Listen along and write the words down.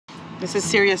This is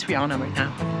serious Rihanna right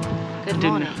now. Good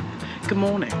morning. Good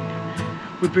morning.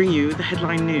 We bring you the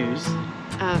headline news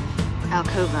Of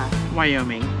Alcova,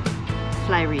 Wyoming.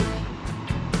 Fly Reef.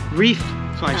 Reef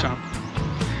Fly Oh. Shop.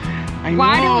 I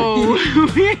Why know.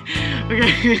 Okay.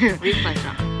 Reef Fly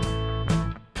Shop.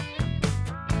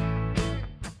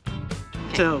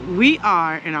 So we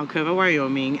are in Alcova,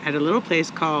 Wyoming at a little place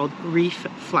called Reef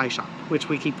Fly Shop, which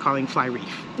we keep calling Fly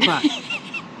Reef. But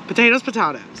potatoes.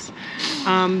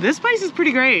 This place is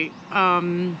pretty great.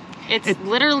 It's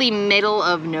literally middle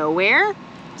of nowhere,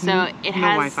 so it no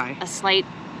has Wi-Fi. a slight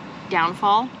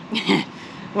downfall.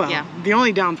 Well, Yeah. the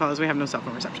only downfall is we have no cell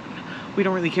phone reception. We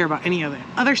don't really care about any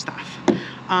other stuff.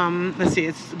 Let's see,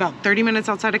 it's about 30 minutes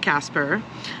outside of Casper.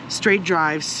 Straight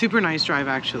drive, super nice drive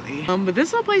actually. But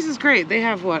this little place is great. They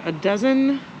have what, a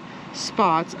dozen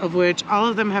spots, of which all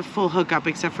of them have full hookup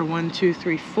except for 1, 2,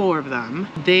 3, 4 of them.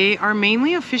 They are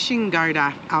mainly a fishing guide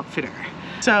outfitter.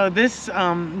 So this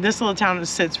little town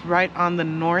sits right on the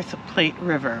North Platte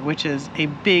River, which is a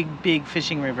big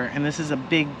fishing river, and this is a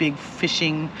big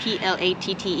fishing. Platte.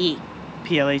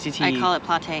 Platte. I call it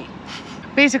Platte.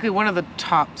 Basically one of the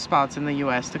top spots in the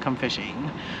US to come fishing.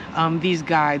 These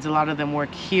guides, a lot of them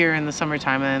work here in the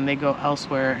summertime and then they go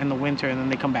elsewhere in the winter and then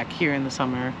they come back here in the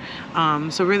summer.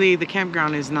 So really the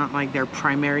campground is not like their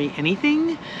primary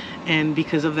anything, and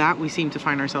because of that we seem to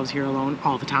find ourselves here alone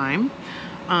all the time.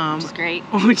 Which is great.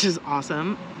 Which is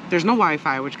awesome. There's no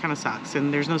Wi-Fi, which kind of sucks,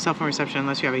 and there's no cell phone reception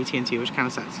unless you have AT&T, which kind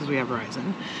of sucks because we have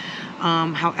Verizon.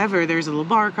 However, there's a little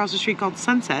bar across the street called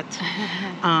Sunset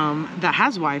that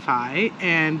has Wi-Fi,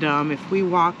 and if we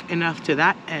walk enough to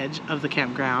that edge of the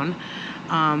campground,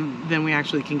 then we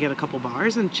actually can get a couple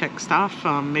bars and check stuff.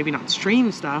 Maybe not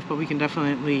stream stuff, but we can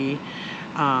definitely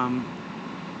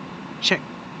check.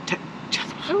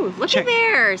 Oh, look at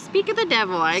there. Speak of the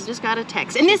devil. I just got a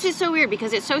text. And this is so weird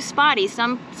because it's so spotty.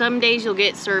 Some days you'll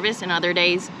get service and other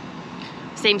days,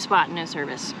 same spot, no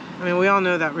service. I mean, we all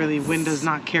know that really wind does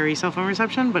not carry cell phone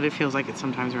reception, but it feels like it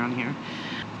sometimes around here.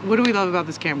 What do we love about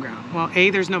this campground? Well,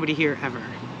 A, there's nobody here ever.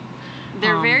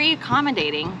 They're very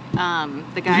accommodating.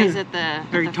 The guys at the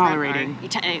very at the front tolerating.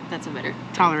 That's a better.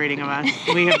 Tolerating of us.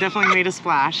 We have definitely made a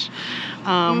splash.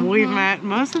 We've met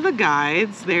most of the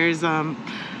guides. There's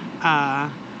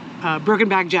Broken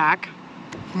Back Jack.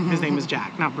 His name is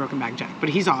Jack, not Broken Back Jack, but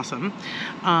he's awesome.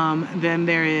 Then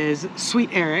there is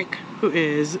Sweet Eric, who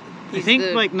is, I think,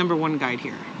 like #1 guide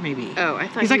here, maybe. Oh, I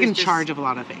thought he's like in just charge of a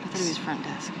lot of things. I thought he was front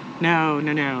desk. No,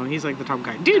 he's like the top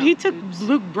guide. Dude, he took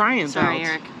Luke Bryant out. Sorry,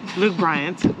 Eric. Luke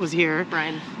Bryant was here.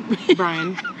 Brian.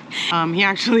 He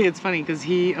actually, it's funny because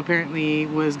he apparently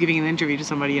was giving an interview to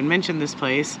somebody and mentioned this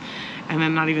place, and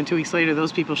then not even 2 weeks later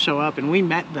those people show up and we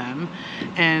met them,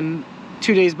 and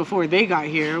 2 days before they got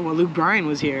here, well, Luke Bryan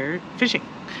was here fishing.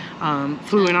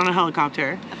 Flew in on a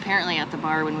helicopter. Apparently at the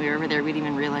bar when we were over there, we didn't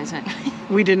even realize it.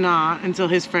 We did not until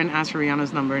his friend asked for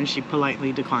Rihanna's number and she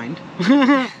politely declined.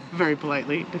 Very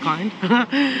politely declined.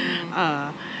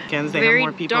 They Very have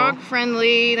more people. dog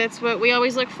friendly. That's what we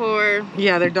always look for.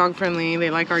 Yeah, they're dog friendly. They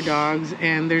like our dogs.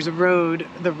 And there's a road,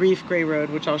 the Reef Gray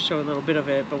Road, which I'll show a little bit of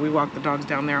it, but we walk the dogs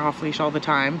down there off leash all the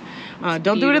time.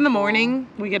 Don't do it in the morning.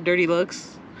 We get dirty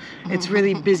looks. It's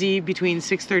really busy between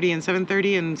 6:30 and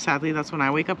 7:30, and sadly that's when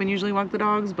I wake up and usually walk the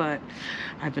dogs, but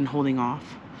I've been holding off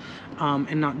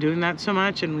and not doing that so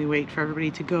much, and we wait for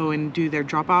everybody to go and do their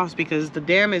drop-offs because the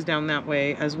dam is down that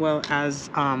way, as well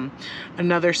as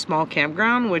another small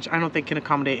campground, which I don't think can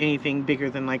accommodate anything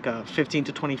bigger than like a 15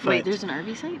 to 20 foot. Wait, there's an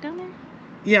RV site down there?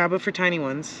 Yeah, but for tiny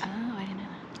ones. Oh, I didn't know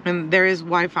that. And there is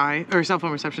Wi-Fi or cell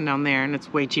phone reception down there, and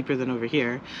it's way cheaper than over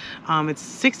here. It's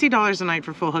 $60 a night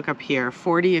for full hookup here,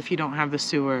 $40 if you don't have the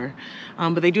sewer.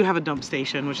 But they do have a dump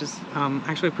station, which is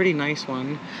actually a pretty nice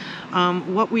one.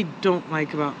 What we don't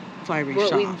like about Fly Reef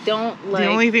Shop. What we don't like. The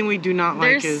only thing we do not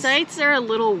like is... Their sites are a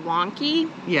little wonky.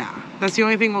 Yeah, that's the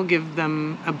only thing we'll give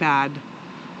them a bad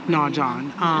nudge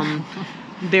on.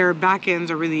 Their back ends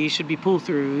are really should be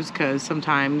pull-throughs because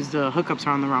sometimes the hookups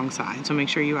are on the wrong side. So make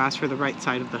sure you ask for the right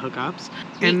side of the hookups.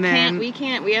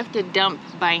 We have to dump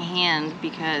by hand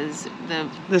because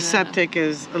the septic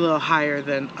is a little higher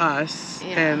than us,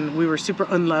 and we were super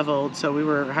unleveled, so we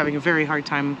were having a very hard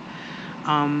time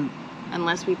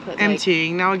unless we put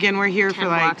emptying. Now again, we're here for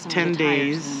like 10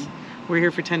 days. And... We're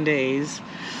here for 10 days.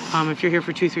 If you're here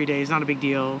for 2-3 days, not a big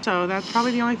deal. So that's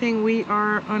probably the only thing we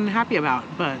are unhappy about,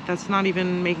 but that's not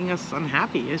even making us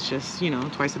unhappy. It's just, you know,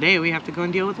 twice a day we have to go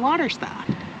and deal with water stuff.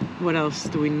 what else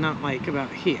do we not like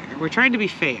about here? We're trying to be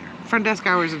fair. Front desk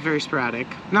hours are very sporadic.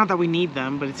 Not that we need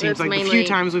them, but it seems like the few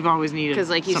times we've always needed because,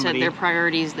 like you somebody. said, their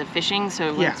priority is the fishing.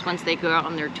 So once they go out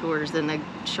on their tours, then the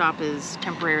shop is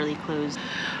temporarily closed.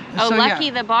 Oh, so, Lucky,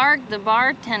 the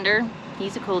bartender.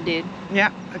 He's a cool dude.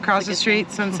 Yeah, across the street,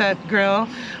 Sunset Grill.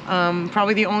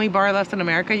 Probably the only bar left in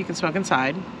America you can smoke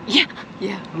inside. Yeah,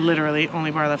 yeah. Literally only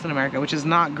bar left in America, which is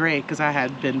not great because I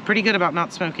had been pretty good about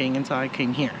not smoking until I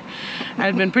came here. I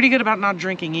had been pretty good about not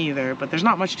drinking either, but there's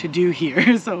not much to do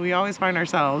here, so we always find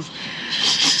ourselves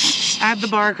at the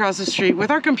bar across the street with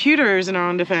our computers in our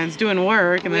own defense doing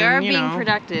work. And we are being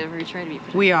productive. We try to be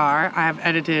productive. We are. I have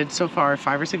edited so far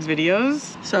 5 or 6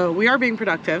 videos. So we are being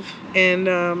productive. And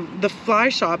the fly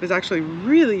shop is actually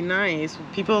really nice.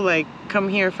 People like come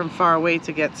here from far away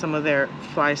to get some of their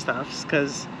fly stuffs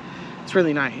because it's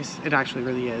really nice. It actually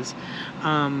really is.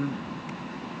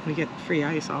 We get free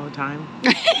ice all the time.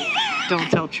 Don't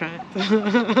tell Trent.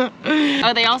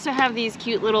 Oh, they also have these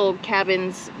cute little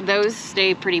cabins. Those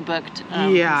stay pretty booked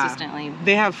consistently.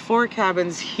 They have 4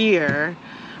 cabins here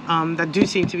that do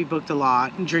seem to be booked a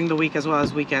lot during the week as well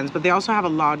as weekends. But they also have a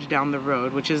lodge down the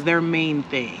road, which is their main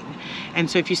thing. And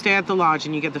so if you stay at the lodge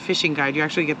and you get the fishing guide, you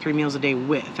actually get 3 meals a day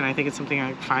with. And I think it's something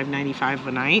like $5.95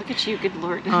 a night. Look at you, good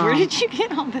Lord. Where did you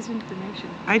get all this information?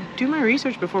 I do my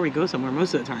research before we go somewhere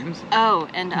most of the times. Oh,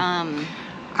 and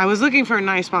I was looking for a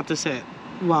nice spot to sit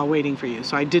while waiting for you,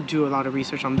 so I did do a lot of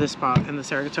research on this spot and the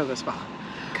Saratoga spot.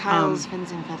 Kyle's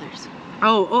Fins and Feathers.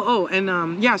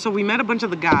 And yeah, so we met a bunch of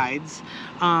the guides.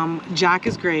 Jack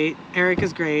is great, Eric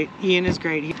is great, Ian is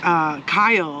great.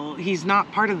 Kyle, he's not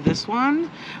part of this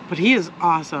one, but he is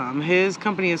awesome. His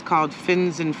company is called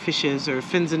Fins and Fishes, or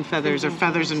Fins and Feathers, or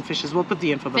Feathers and Fishes. We'll put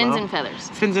the info below. Fins and Feathers.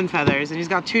 Fins and Feathers, and he's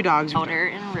got 2 dogs. Outer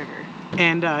and River.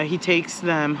 And he takes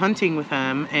them hunting with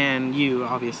him, and you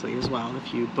obviously as well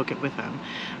if you book it with him.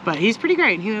 But he's pretty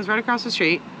great. He lives right across the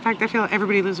street. In fact, I feel like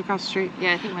everybody lives across the street.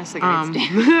 Yeah, I think most of the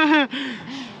guys do.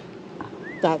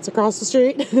 That's across the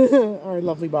street, our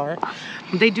lovely bar.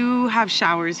 They do have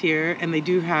showers here, and they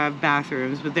do have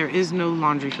bathrooms, but there is no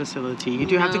laundry facility. You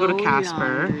do have to go to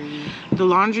Casper. Laundry. The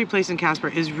laundry place in Casper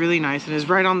is really nice and is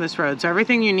right on this road. So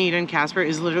everything you need in Casper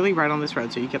is literally right on this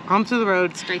road. So you get onto the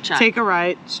road, straight shot, take a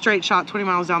right, straight shot, 20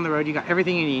 miles down the road. You got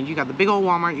everything you need. You got the big old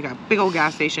Walmart, you got big old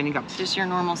gas station, you got just your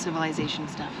normal civilization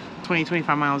stuff.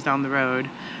 20-25 miles down the road.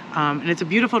 And it's a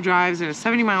beautiful drive. It's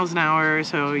 70 miles an hour,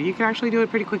 so you can actually do it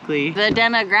pretty quickly. The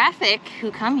demographic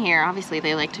who come here, obviously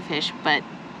they like to fish, but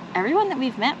everyone that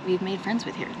we've met, we've made friends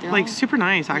with here. They're like all super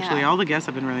nice, actually. Yeah. All the guests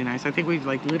have been really nice. I think we've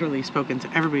like literally spoken to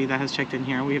everybody that has checked in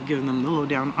here. We have given them the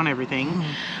lowdown on everything.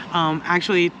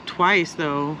 Actually, twice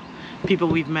though, people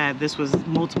we've met, this was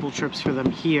multiple trips for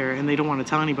them here, and they don't want to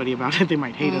tell anybody about it. They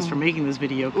might hate us for making this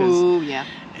video, because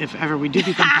if ever we do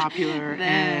become popular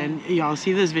and y'all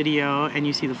see this video and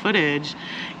you see the footage,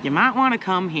 you might want to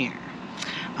come here.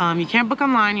 You can't book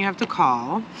online, you have to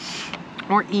call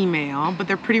or email, but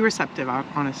they're pretty receptive,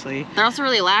 honestly. They're also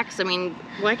really lax. I mean,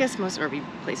 well, I guess most RV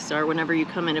places are. Whenever you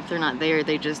come in, if they're not there,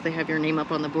 they have your name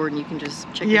up on the board and you can just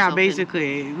check yourself Yeah,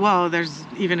 basically. In. Well, there's,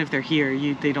 even if they're here,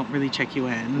 they don't really check you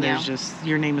in. There's just,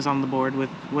 your name is on the board with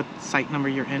what site number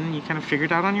you're in, and you kind of figure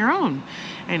it out on your own.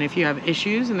 And if you have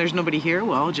issues and there's nobody here,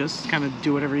 well, just kind of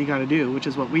do whatever you got to do, which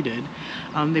is what we did.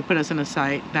 They put us in a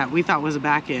site that we thought was a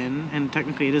back-in, and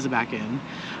technically it is a back-in.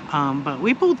 But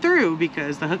we pulled through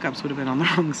because the hookups would have been on the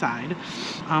wrong side.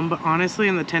 But honestly,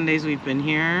 in the 10 days we've been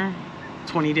here,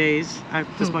 20 days, at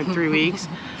this point 3 weeks,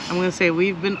 I'm gonna say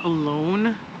we've been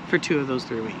alone for 2 of those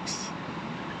 3 weeks,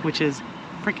 which is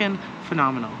freaking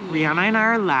phenomenal. Rihanna and I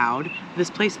are loud. This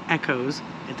place echoes.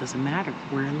 It doesn't matter.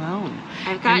 We're alone.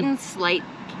 I've gotten slight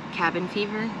cabin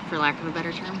fever, for lack of a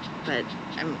better term, but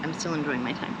I'm still enjoying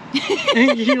my time.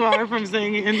 You are, from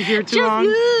staying in here too long?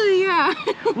 Yeah.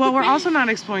 Well, we're also not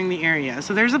exploring the area.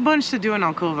 So there's a bunch to do in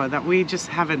Alcova that we just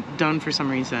haven't done for some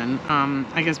reason.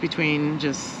 I guess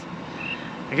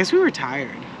I guess we were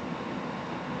tired.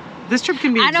 This trip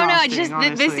can be exhausting, I don't know,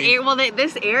 honestly.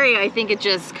 this area, I think it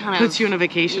just kind of puts you in a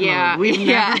vacation mode. We've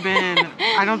never been,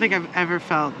 I don't think I've ever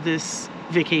felt this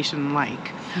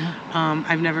vacation-like.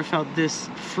 I've never felt this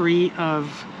free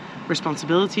of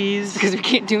responsibilities. Because we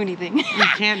can't do anything. We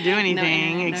can't do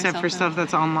anything except for stuff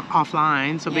that's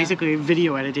offline. So basically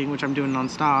video editing, which I'm doing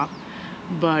nonstop.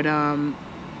 But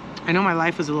I know my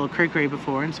life was a little cray-cray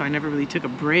before, and so I never really took a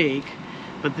break.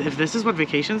 But if this is what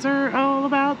vacations are all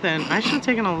about, then I should have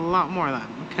taken a lot more of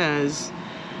them, because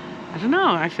I don't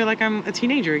know, I feel like I'm a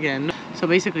teenager again. So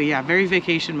basically, yeah, very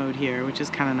vacation mode here, which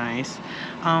is kind of nice.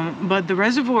 But the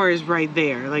reservoir is right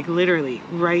there, like literally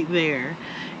right there.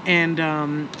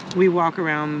 And we walk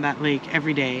around that lake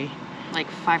every day. Like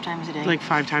 5 times a day? Like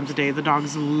 5 times a day. The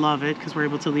dogs love it because we're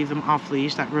able to leave them off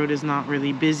leash. That road is not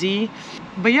really busy.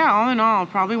 But yeah, all in all,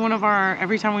 probably one of our,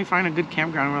 every time we find a good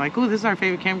campground, we're like, oh, this is our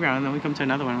favorite campground. And then we come to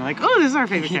another one, we're like, oh, this is our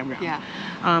favorite campground. Yeah.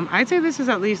 I'd say this is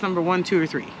at least number 1, 2, or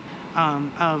 3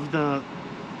 of the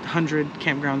 100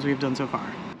 campgrounds we've done so far.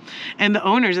 And the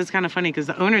owners, it's kind of funny because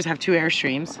the owners have 2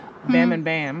 Airstreams, Bam and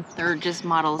Bam. They're just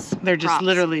models. They're just props.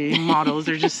 literally models.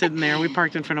 They're just sitting there. We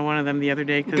parked in front of one of them the other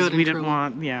day because we didn't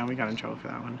want, we got in trouble for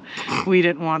that one. We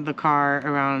didn't want the car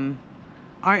around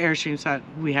our Airstreams that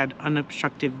we had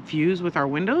unobstructed views with our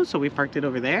windows, so we parked it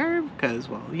over there because,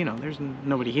 well, you know, there's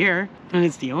nobody here. And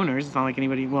it's the owners. It's not like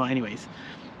anybody, well, anyways.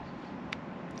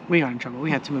 We got in trouble.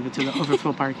 We had to move it to the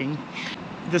overflow parking.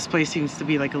 This place seems to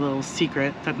be like a little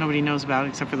secret that nobody knows about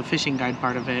except for the fishing guide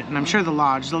part of it. And I'm sure the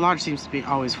lodge seems to be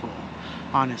always full,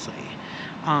 honestly.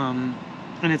 And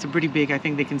it's a pretty big, I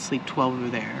think they can sleep 12 over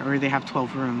there, or they have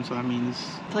 12 rooms, so that means...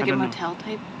 It's like a motel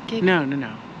type gig?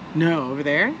 No, over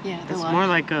there? Yeah, the it's lodge. More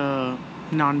like a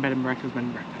non-bed and breakfast, bed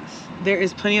and breakfast. There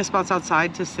is plenty of spots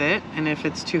outside to sit, and if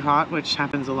it's too hot, which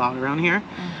happens a lot around here,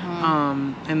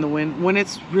 and the wind, when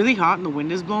it's really hot and the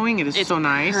wind is blowing, it's so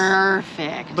nice.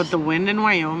 Perfect. But the wind in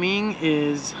Wyoming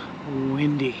is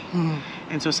windy,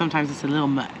 and so sometimes it's a little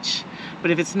much. But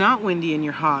if it's not windy and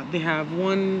you're hot, they have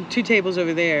 2 tables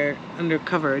over there under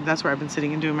covered. That's where I've been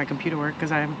sitting and doing my computer work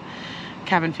because I have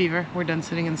cabin fever. We're done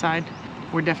sitting inside.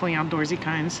 We're definitely outdoorsy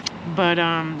kinds. But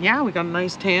yeah, we got a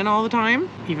nice tan all the time,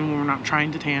 even when we're not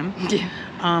trying to tan.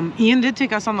 Yeah. Ian did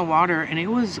take us on the water and it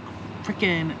was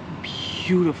freaking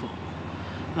beautiful.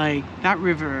 Like that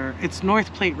river, it's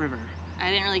North Platte River.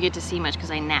 I didn't really get to see much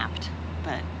because I napped,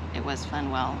 but it was fun.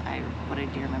 Well, what I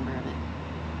do remember of it.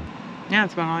 Yeah,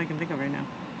 that's about all I can think of right now.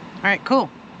 All right, cool.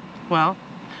 Well,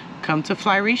 come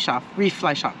to Reef Shop. Reef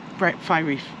Fly Shop. Right, Fly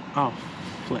Reef. Oh,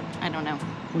 flip. I don't know.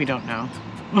 We don't know.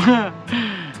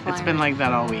 It's been like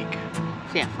that all week.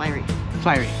 Yeah, Fly Reef.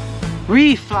 Fly Reef.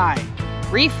 Reef Fly.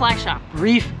 Reef Fly Shop.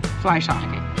 Reef Fly Shop.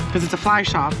 Okay. Because it's a fly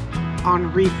shop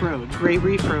on Reef Road. Great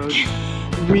Reef Road.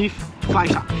 Reef Fly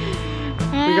Shop.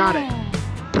 We got it.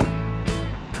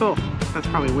 Cool. That's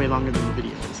probably way longer than the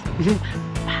video is.